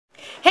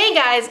Hey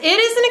guys, it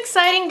is an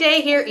exciting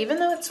day here, even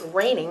though it's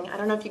raining. I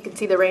don't know if you can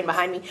see the rain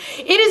behind me.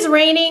 It is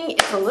raining.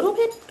 It's a little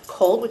bit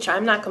cold, which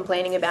I'm not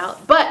complaining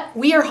about, but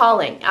we are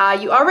hauling.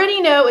 You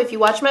already know, if you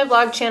watch my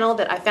vlog channel,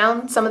 that I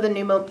found some of the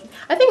new,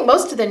 I think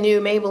most of the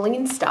new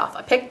Maybelline stuff.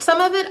 I picked some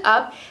of it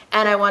up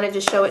and I wanted to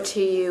show it to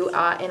you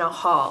in a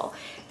haul.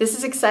 This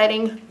is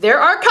exciting. There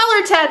are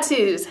color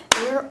tattoos.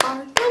 There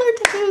are color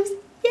tattoos.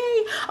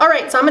 Yay! All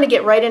right, so I'm going to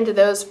get right into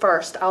those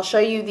first. I'll show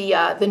you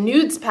the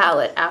nudes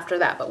palette after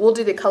that, but we'll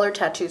do the color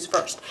tattoos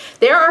first.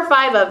 There are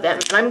 5 of them,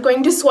 and I'm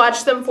going to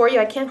swatch them for you.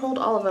 I can't hold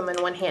all of them in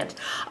one hand.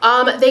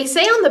 They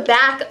say on the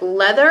back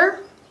leather.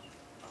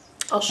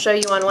 I'll show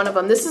you on one of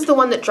them. This is the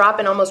one that dropped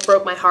and almost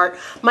broke my heart.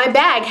 My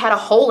bag had a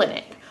hole in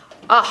it.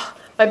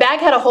 My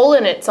bag had a hole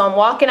in it, so I'm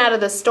walking out of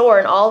the store,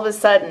 and all of a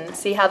sudden,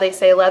 see how they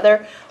say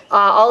leather?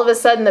 All of a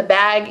sudden the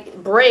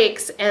bag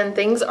breaks and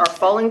things are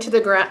falling to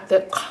the ground,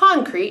 the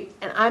concrete,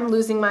 and I'm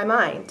losing my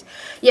mind.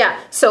 Yeah,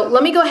 so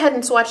let me go ahead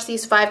and swatch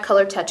these 5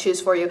 color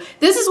tattoos for you.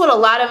 This is what a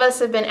lot of us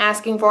have been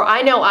asking for.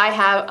 I know I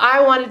have.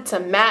 I wanted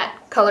some matte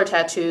color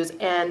tattoos,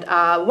 and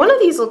one of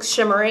these looks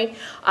shimmery,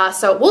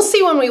 so we'll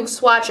see when we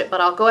swatch it,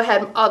 but I'll go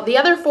ahead. The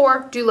other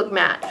 4 do look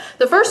matte.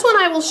 The first one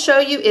I will show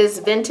you is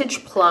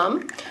Vintage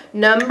Plum,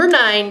 number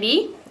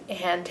 90,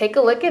 and take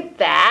a look at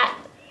that.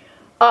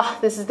 Oh,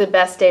 this is the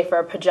best day for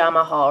a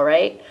pajama haul,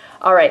 right?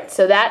 All right,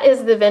 so that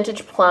is the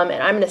Vintage Plum,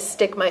 and I'm going to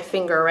stick my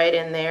finger right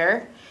in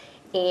there.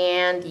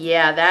 And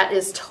yeah, that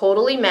is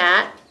totally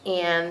matte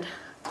and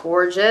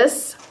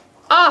gorgeous.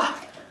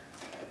 Ah,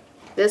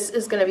 this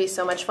is going to be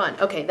so much fun.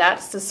 Okay,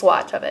 that's the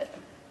swatch of it.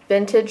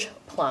 Vintage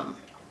Plum.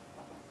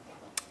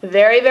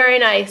 Very, very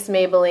nice,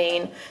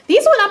 Maybelline.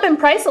 These went up in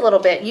price a little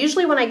bit.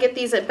 Usually when I get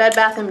these at Bed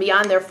Bath &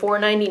 Beyond, they're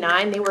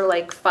 $4.99. They were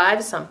like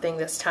 5 something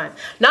this time.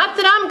 Not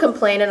that I'm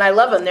complaining. I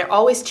love them. They're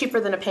always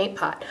cheaper than a paint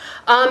pot.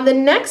 The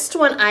next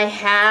one I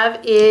have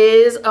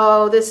is,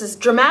 oh, this is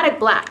Dramatic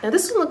Black. Now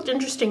this one looked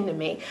interesting to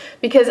me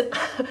because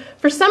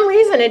for some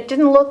reason it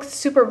didn't look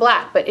super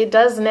black, but it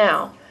does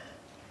now.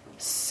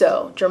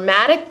 So,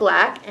 Dramatic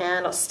Black,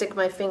 and I'll stick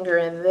my finger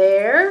in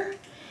there.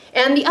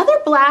 And the other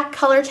black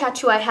color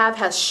tattoo I have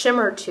has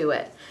shimmer to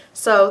it.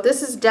 So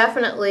this is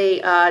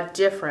definitely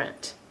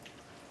different.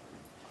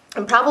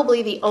 And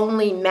probably the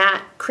only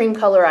matte cream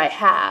color I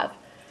have.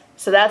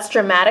 So that's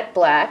Dramatic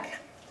Black.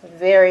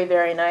 Very,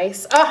 very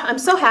nice. Oh, I'm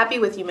so happy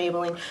with you,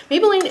 Maybelline.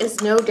 Maybelline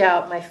is no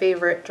doubt my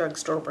favorite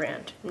drugstore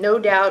brand. No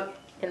doubt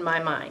in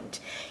my mind.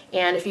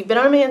 And if you've been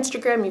on my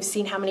Instagram, you've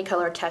seen how many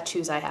color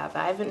tattoos I have.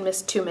 I haven't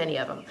missed too many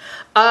of them.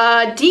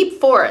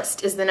 Deep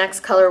Forest is the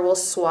next color we'll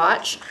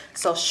swatch.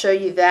 So I'll show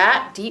you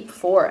that. Deep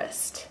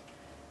Forest.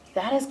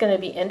 That is going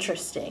to be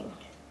interesting.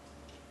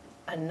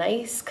 A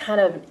nice kind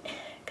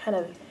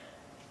of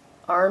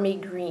army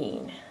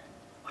green.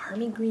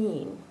 Army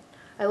green.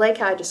 I like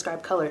how I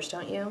describe colors,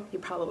 don't you? You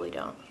probably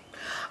don't.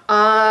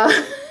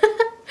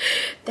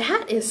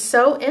 That is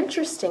so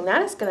interesting.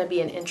 That is going to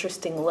be an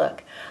interesting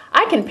look.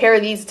 I can pair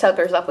these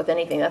tuckers up with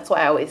anything. That's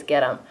why I always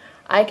get them.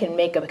 I can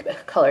make a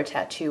color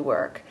tattoo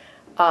work.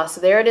 So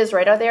there it is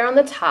right out there on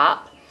the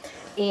top.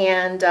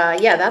 And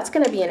yeah, that's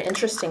going to be an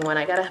interesting one.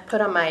 I got to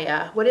put on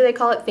my, what do they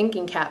call it?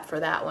 Thinking cap for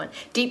that one.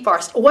 Deep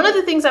Forest. One of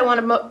the things I want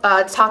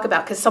to talk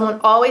about, because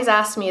someone always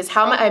asks me, is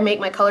how I make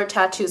my color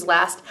tattoos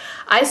last.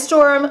 I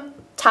store them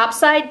top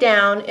side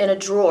down in a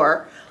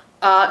drawer.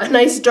 A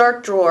nice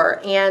dark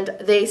drawer, and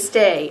they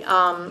stay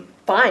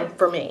fine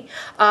for me.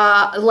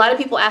 A lot of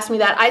people ask me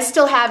that. I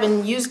still have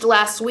and used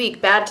last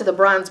week, Bad to the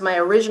Bronze, my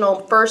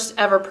original first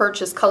ever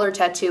purchased color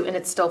tattoo, and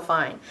it's still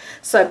fine.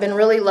 So I've been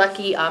really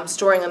lucky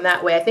storing them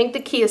that way. I think the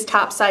key is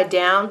top side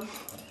down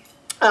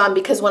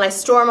because when I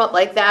store them up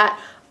like that,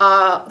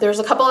 there's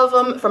a couple of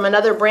them from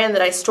another brand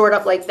that I stored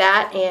up like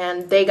that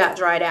and they got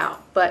dried out.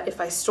 But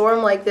if I store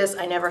them like this,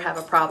 I never have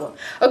a problem.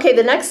 Okay,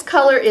 the next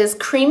color is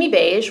Creamy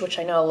Beige, which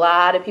I know a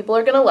lot of people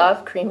are going to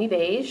love. Creamy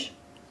Beige.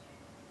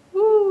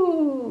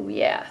 Ooh,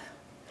 yeah.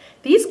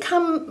 These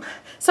come,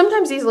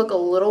 sometimes these look a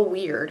little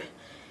weird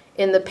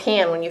in the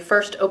pan when you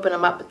first open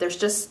them up, but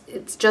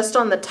it's just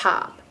on the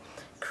top.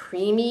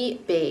 Creamy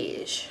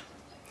Beige.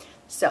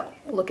 So,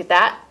 look at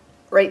that.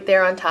 Right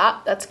there on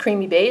top, that's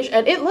Creamy Beige,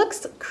 and it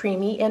looks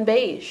creamy and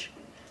beige.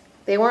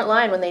 They weren't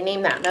lying when they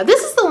named that. Now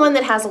this is the one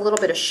that has a little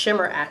bit of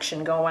shimmer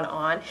action going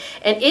on,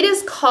 and it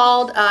is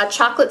called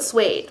Chocolate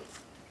Suede.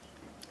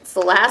 It's the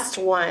last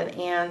one,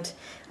 and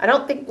I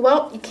don't think,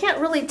 well, you can't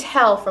really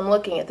tell from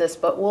looking at this,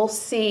 but we'll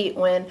see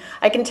when,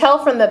 I can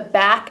tell from the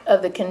back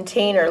of the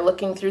container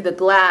looking through the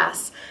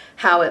glass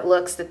how it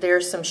looks, that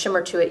there's some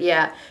shimmer to it.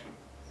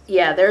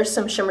 Yeah, there's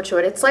some shimmer to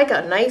it. It's like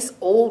a nice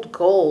old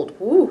gold.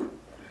 Woo.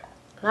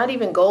 Not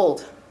even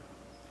gold.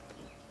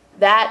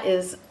 That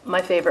is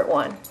my favorite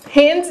one.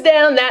 Hands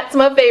down, that's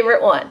my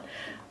favorite one.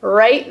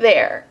 Right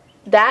there.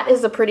 That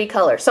is a pretty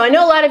color. So I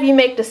know a lot of you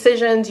make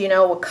decisions, you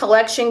know, what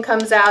collection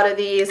comes out of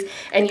these,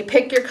 and you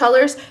pick your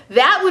colors.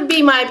 That would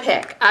be my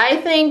pick. I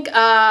think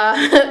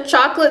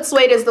Chocolate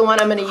Suede is the one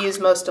I'm going to use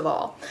most of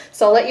all.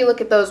 So I'll let you look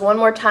at those one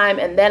more time,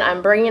 and then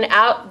I'm bringing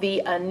out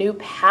the new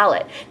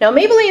palette. Now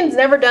Maybelline's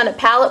never done a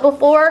palette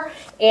before,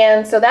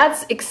 and so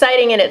that's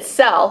exciting in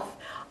itself.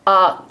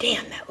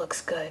 Damn, that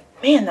looks good.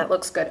 Man, that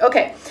looks good.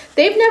 Okay,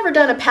 they've never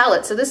done a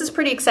palette, so this is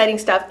pretty exciting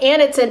stuff,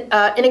 and it's an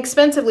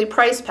inexpensively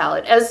priced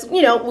palette, as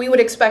you know we would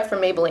expect from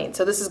Maybelline.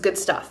 So this is good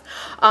stuff.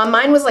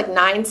 Mine was like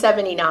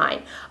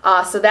 $9.79.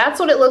 So that's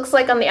what it looks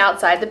like on the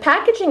outside. The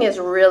packaging is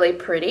really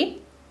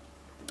pretty.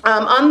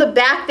 On the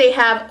back, they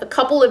have a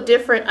couple of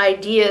different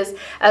ideas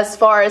as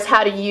far as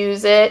how to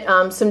use it.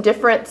 Some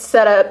different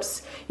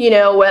setups. You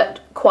know,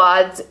 what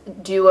quads,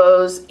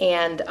 duos,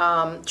 and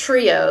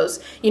trios,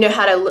 you know,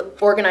 how to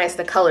organize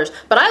the colors.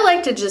 But I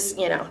like to just,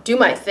 you know, do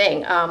my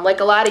thing,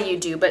 like a lot of you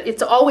do, but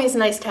it's always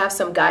nice to have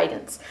some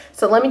guidance.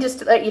 So let me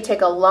just let you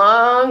take a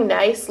long,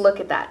 nice look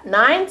at that.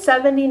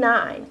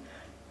 $9.79.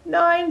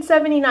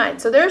 $9.79.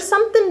 So there's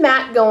something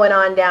matte going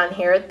on down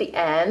here at the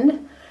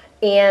end.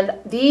 And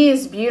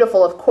these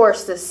beautiful, of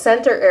course, this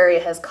center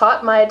area has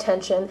caught my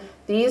attention.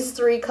 These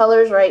three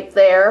colors right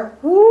there.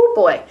 Woo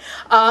boy.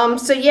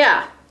 So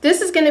yeah. This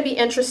is going to be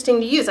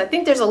interesting to use. I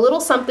think there's a little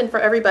something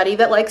for everybody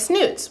that likes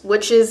nudes,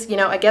 which is, you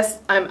know, I guess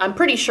I'm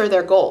pretty sure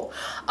their goal.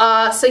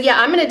 So yeah,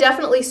 I'm going to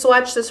definitely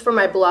swatch this for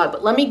my blog,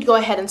 but let me go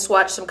ahead and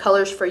swatch some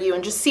colors for you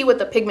and just see what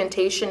the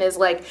pigmentation is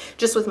like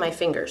just with my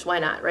fingers. Why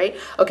not, right?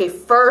 Okay,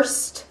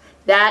 first,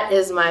 that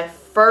is my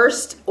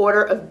first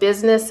order of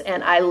business,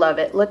 and I love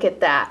it. Look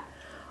at that.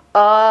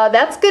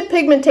 That's good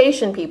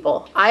pigmentation,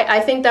 people. I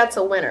think that's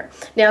a winner.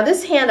 Now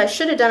this hand, I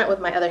should have done it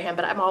with my other hand,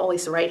 but I'm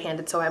always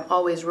right-handed, so I'm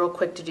always real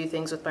quick to do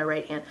things with my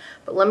right hand.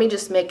 But let me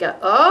just make a,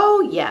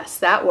 oh yes,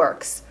 that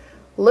works.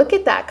 Look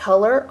at that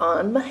color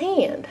on my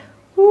hand.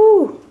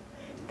 Woo!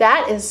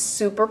 That is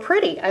super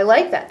pretty. I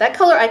like that. That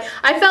color,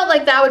 I felt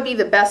like that would be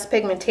the best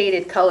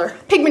pigmented color.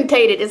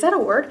 Pigmented, is that a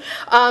word?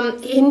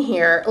 In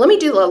here, let me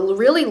do a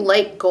really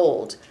light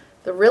gold.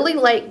 The really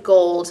light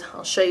gold,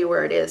 I'll show you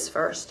where it is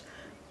first.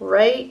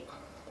 Right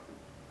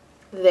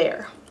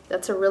there.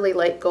 That's a really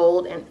light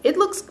gold, and it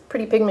looks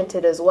pretty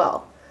pigmented as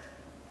well.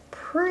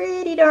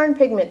 Pretty darn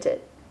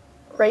pigmented.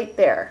 Right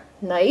there.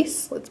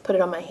 Nice. Let's put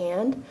it on my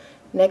hand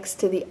next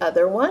to the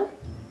other one.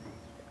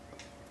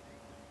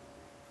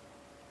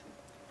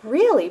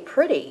 Really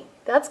pretty.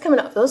 That's coming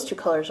up. Those two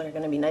colors are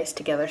going to be nice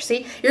together.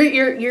 See,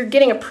 you're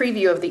getting a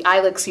preview of the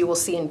eye looks you will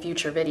see in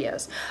future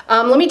videos.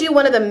 Let me do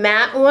one of the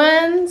matte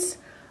ones.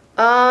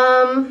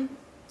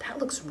 That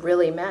looks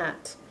really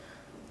matte.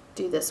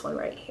 Do this one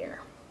right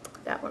here.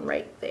 That one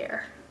right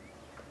there.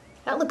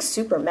 That looks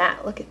super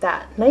matte. Look at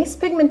that. Nice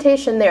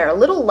pigmentation there. A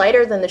little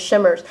lighter than the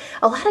shimmers.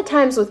 A lot of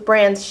times with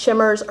brands,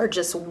 shimmers are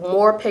just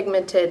more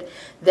pigmented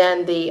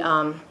than the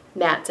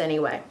mattes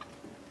anyway.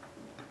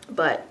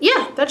 But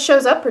yeah, that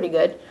shows up pretty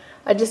good.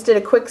 I just did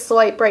a quick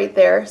swipe right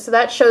there. So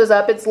that shows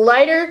up. It's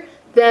lighter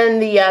than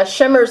the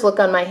shimmers look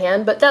on my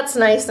hand, but that's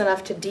nice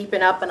enough to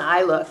deepen up an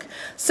eye look.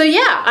 So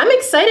yeah, I'm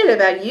excited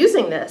about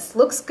using this.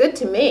 Looks good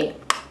to me.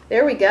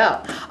 There we go.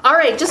 All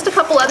right, just a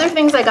couple other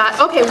things I got.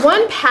 Okay,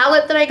 one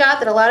palette that I got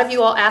that a lot of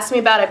you all asked me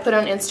about, I put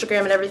on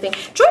Instagram and everything.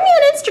 Join me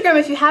on Instagram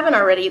if you haven't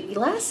already.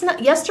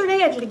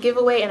 Yesterday I did a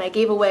giveaway, and I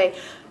gave away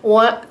 3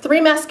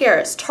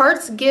 mascaras.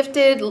 Tarte's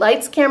Gifted,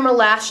 Lights Camera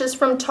Lashes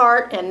from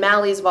Tarte, and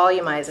Mally's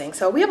Volumizing.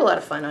 So we have a lot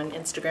of fun on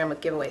Instagram with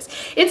giveaways.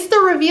 It's the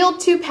Revealed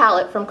 2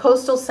 palette from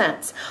Coastal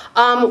Scents.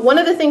 One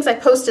of the things I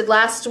posted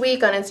last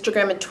week on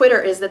Instagram and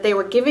Twitter is that they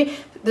were giving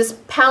this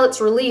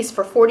palette's release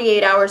for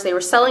 48 hours. They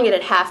were selling it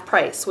at half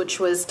price, which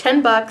was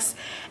 $10,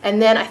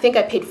 and then I think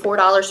I paid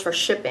 $4 for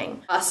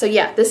shipping. So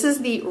yeah, this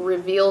is the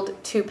Revealed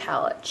 2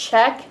 palette.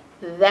 Check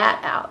that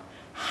out.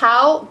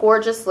 How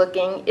gorgeous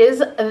looking is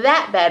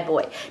that bad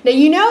boy? Now,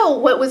 you know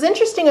what was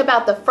interesting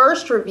about the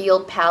first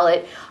Revealed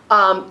palette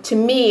to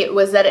me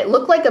was that it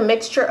looked like a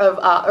mixture of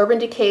Urban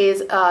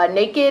Decay's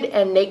Naked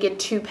and Naked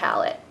 2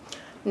 palette.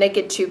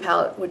 Naked 2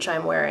 palette, which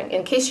I'm wearing.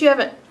 In case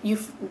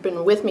you've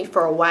been with me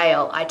for a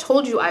while, I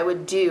told you I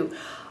would do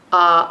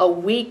a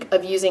week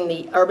of using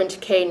the Urban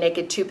Decay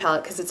Naked 2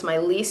 palette because it's my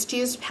least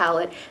used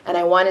palette and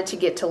I wanted to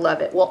get to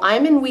love it. Well,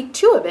 I'm in week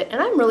 2 of it and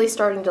I'm really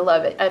starting to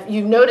love it.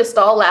 You've noticed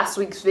all last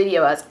week's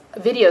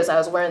videos I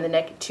was wearing the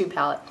Naked 2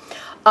 palette.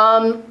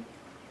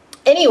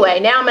 Anyway,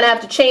 now I'm going to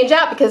have to change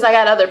out because I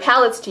got other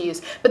palettes to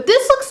use. But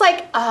this looks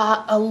like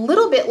a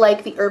little bit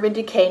like the Urban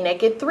Decay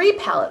Naked 3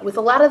 palette with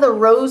a lot of the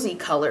rosy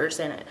colors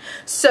in it.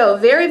 So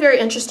very, very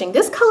interesting.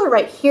 This color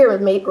right here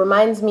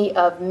reminds me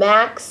of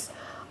MAC's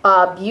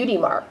Beauty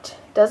Marked,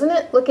 doesn't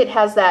it? Look, it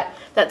has that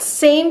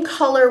same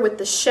color with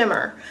the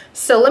shimmer.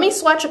 So let me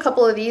swatch a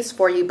couple of these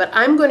for you, but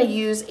I'm going to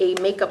use a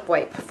makeup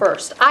wipe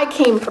first. I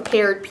came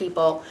prepared,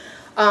 people.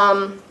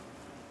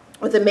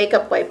 With a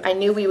makeup wipe, I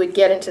knew we would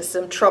get into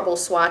some trouble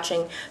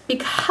swatching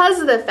because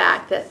of the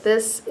fact that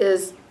this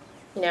is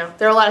you know,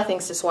 there are a lot of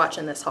things to swatch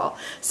in this haul.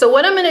 So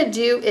what I'm going to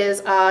do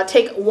is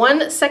take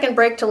 1 second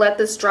break to let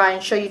this dry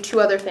and show you 2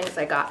 other things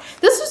I got.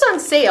 This was on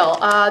sale.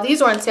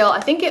 These were on sale. I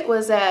think it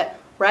was at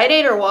Rite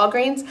Aid or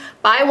Walgreens.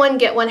 Buy one,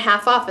 get one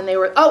half off. And they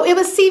were, oh, it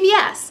was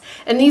CVS.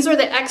 And these were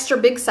the extra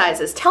big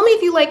sizes. Tell me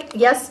if you like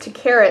yes to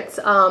carrots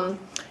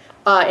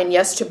and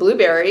yes to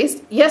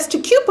blueberries, yes to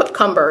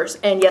cucumbers,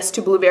 and yes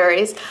to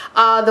blueberries.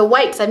 The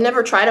wipes, I've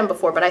never tried them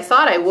before, but I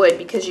thought I would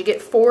because you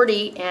get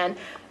 40 and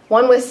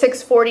one was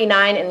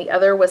 $6.49 and the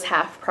other was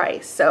half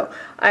price. So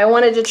I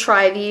wanted to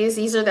try these.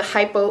 These are the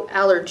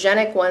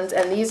hypoallergenic ones,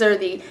 and these are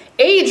the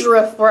Age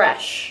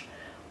Refresh.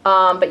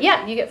 But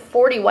yeah, you get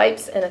 40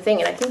 wipes in a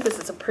thing, and I think this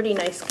is a pretty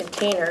nice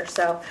container,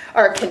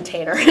 or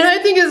container. I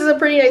think this is a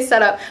pretty nice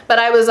setup, but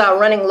I was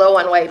running low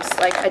on wipes.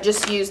 Like I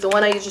just used, the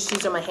one I just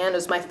used on my hand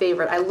was my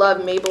favorite. I love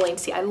Maybelline.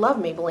 See, I love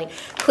Maybelline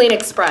Clean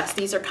Express.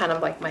 These are kind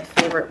of like my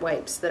favorite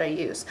wipes that I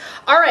use.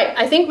 All right,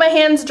 I think my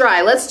hand's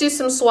dry. Let's do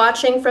some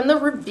swatching from the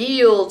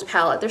Revealed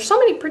palette. There's so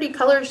many pretty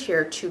colors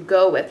here to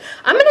go with.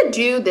 I'm gonna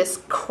do this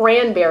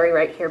cranberry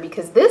right here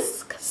because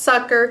this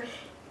sucker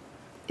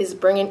is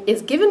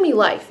giving me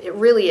life. It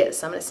really is.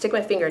 So I'm going to stick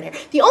my finger in here.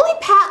 The only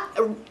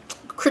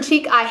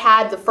critique I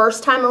had the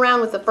first time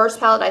around with the first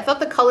palette, I thought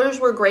the colors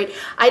were great.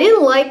 I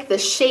didn't like the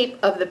shape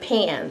of the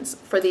pans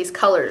for these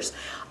colors.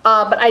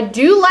 But I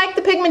do like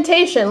the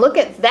pigmentation. Look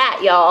at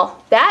that,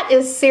 y'all. That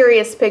is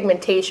serious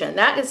pigmentation.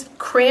 That is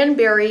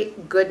cranberry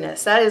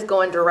goodness. That is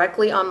going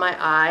directly on my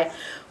eye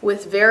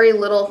with very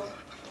little,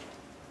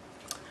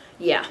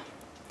 yeah.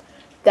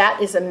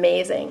 That is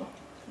amazing.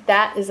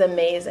 That is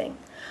amazing.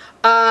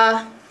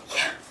 Yeah.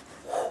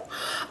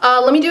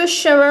 Let me do a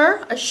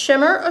shimmer. I'm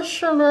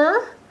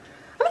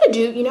gonna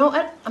do, you know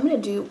what? I'm gonna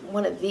do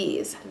one of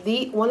these.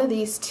 One of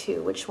these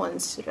 2. Which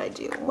ones should I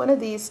do? One of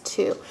these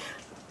 2.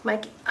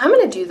 Mike, I'm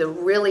gonna do the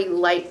really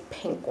light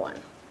pink one.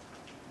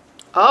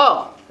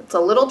 Oh, it's a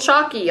little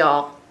chalky,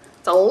 y'all.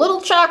 It's a little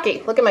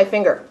chalky. Look at my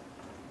finger.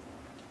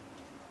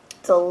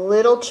 It's a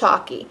little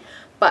chalky,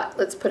 but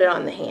let's put it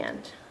on the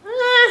hand.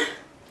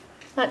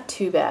 Not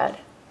too bad.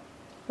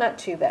 Not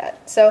too bad.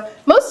 So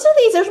most of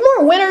these, there's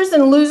more winners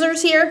than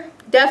losers here.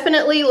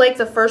 Definitely like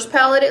the first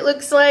palette, it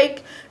looks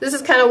like. This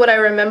is kind of what I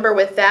remember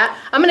with that.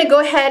 I'm going to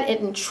go ahead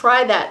and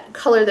try that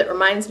color that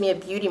reminds me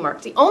of Beauty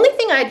Mark. The only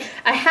thing I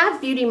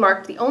have Beauty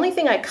Mark. The only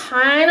thing I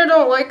kind of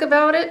don't like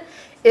about it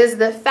is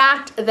the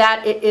fact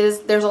that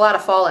there's a lot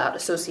of fallout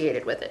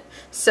associated with it.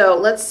 So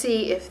let's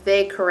see if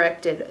they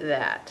corrected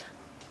that.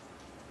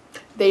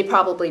 They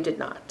probably did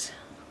not.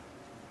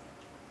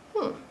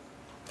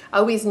 I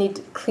always need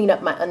to clean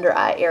up my under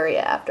eye area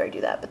after I do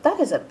that, but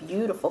that is a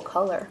beautiful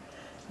color.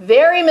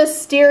 Very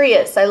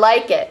mysterious. I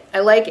like it. I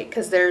like it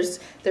because there's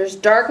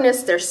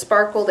darkness, there's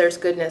sparkle, there's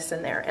goodness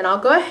in there. And I'll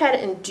go ahead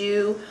and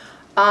do,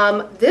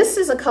 this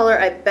is a color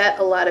I bet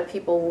a lot of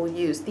people will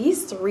use.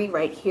 These 3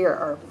 right here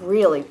are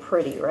really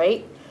pretty,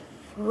 right?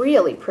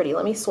 Really pretty.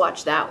 Let me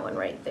swatch that one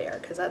right there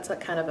because that's a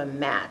kind of a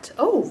matte.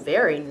 Oh,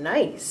 very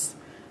nice.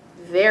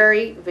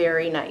 Very,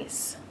 very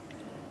nice.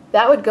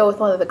 That would go with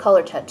one of the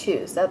color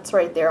tattoos. That's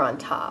right there on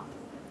top.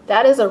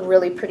 That is a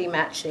really pretty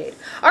matte shade.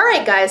 All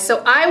right, guys,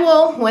 so I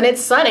will, when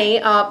it's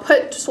sunny,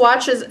 put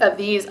swatches of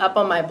these up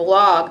on my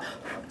blog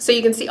so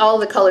you can see all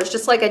of the colors,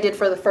 just like I did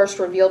for the first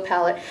Revealed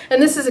palette.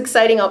 And this is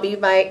exciting. I'll be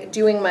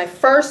doing my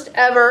first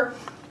ever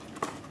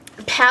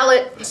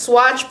palette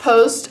swatch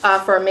post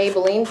for a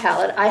Maybelline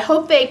palette. I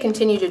hope they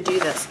continue to do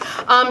this.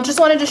 Just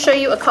wanted to show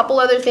you a couple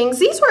other things.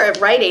 These were at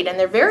Rite Aid and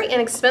they're very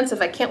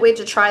inexpensive. I can't wait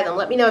to try them.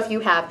 Let me know if you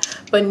have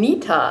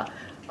Bonita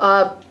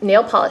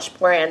nail polish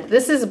brand.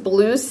 This is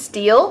Blue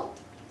Steel.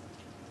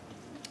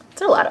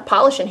 There's a lot of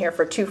polish in here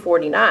for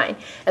 $2.49.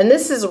 And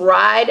this is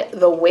Ride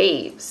the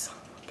Waves.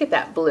 Look at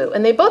that blue.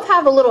 And they both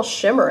have a little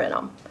shimmer in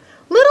them.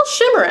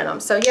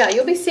 So yeah,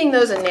 you'll be seeing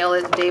those in Nail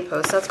It Day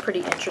posts. That's pretty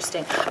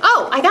interesting.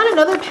 Oh, I got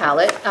another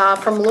palette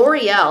from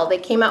L'Oreal. They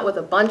came out with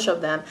a bunch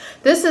of them.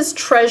 This is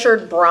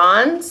Treasured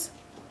Bronze.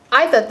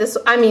 I thought this,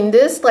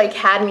 this like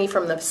had me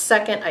from the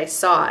second I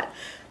saw it.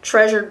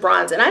 Treasured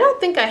Bronze. And I don't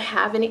think I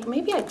have any,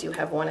 maybe I do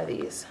have one of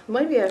these.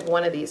 Maybe I have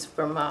one of these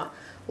from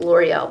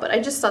L'Oreal, but I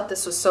just thought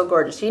this was so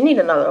gorgeous. You need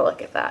another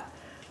look at that.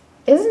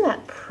 Isn't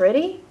that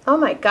pretty? Oh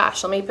my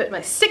gosh, let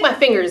me stick my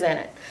fingers in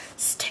it.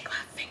 Stick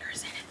my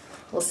fingers in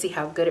it. We'll see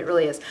how good it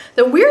really is.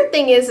 The weird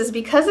thing is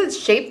because it's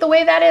shaped the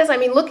way that is,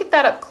 look at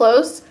that up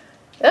close.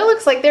 That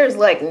looks like there's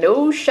like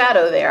no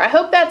shadow there. I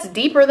hope that's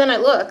deeper than it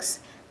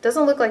looks.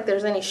 Doesn't look like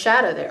there's any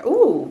shadow there.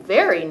 Ooh,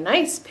 very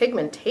nice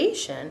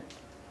pigmentation.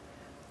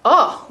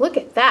 Oh, look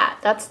at that.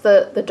 That's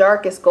the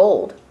darkest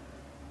gold.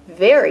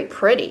 Very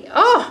pretty.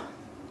 Oh,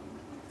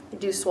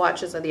 do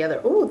swatches of the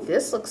other. Ooh,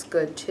 this looks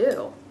good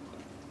too.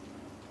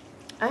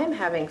 I am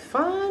having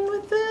fun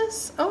with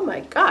this. Oh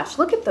my gosh,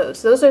 look at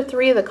those. Those are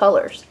 3 of the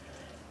colors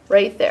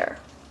right there.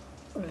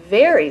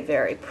 Very,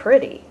 very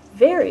pretty.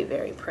 Very,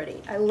 very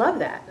pretty. I love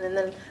that. And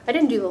then I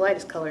didn't do the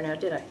lightest color now,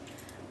 did I?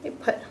 Let me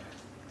put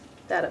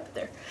that up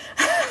there.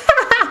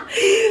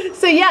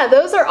 So yeah,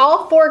 those are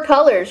all 4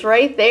 colors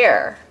right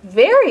there.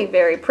 Very,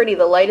 very pretty.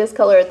 The lightest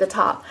color at the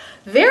top.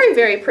 Very,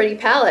 very pretty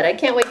palette. I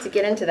can't wait to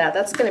get into that.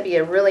 That's going to be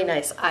a really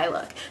nice eye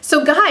look.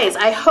 So guys,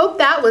 I hope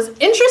that was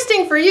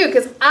interesting for you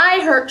because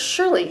I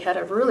surely had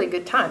a really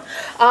good time.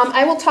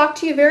 I will talk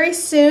to you very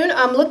soon.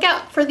 Look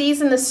out for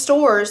these in the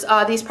stores,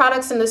 these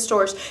products in the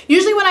stores.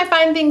 Usually when I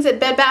find things at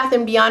Bed Bath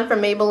 & Beyond from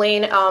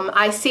Maybelline,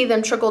 I see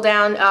them trickle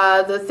down.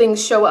 The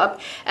things show up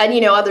at,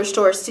 you know, other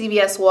stores,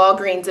 CVS,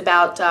 Walgreens,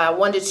 about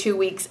 1 to 2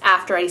 weeks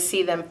after I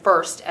see them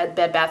first at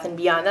Bed Bath &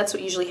 Beyond. That's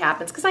what usually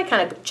happens because I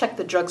kind of check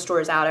the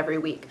drugstores out every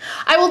week.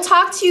 I will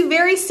talk to you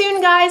very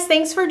soon, guys.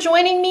 Thanks for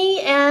joining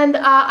me, and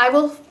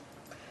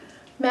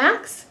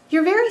Max,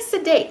 you're very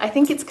sedate. I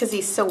think it's because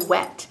he's so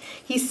wet.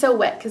 He's so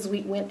wet because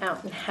we went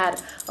out and had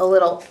a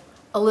little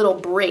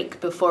break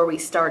before we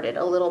started.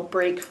 A little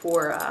break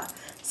for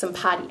some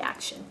potty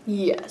action.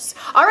 Yes.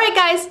 All right,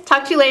 guys.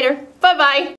 Talk to you later. Bye-bye.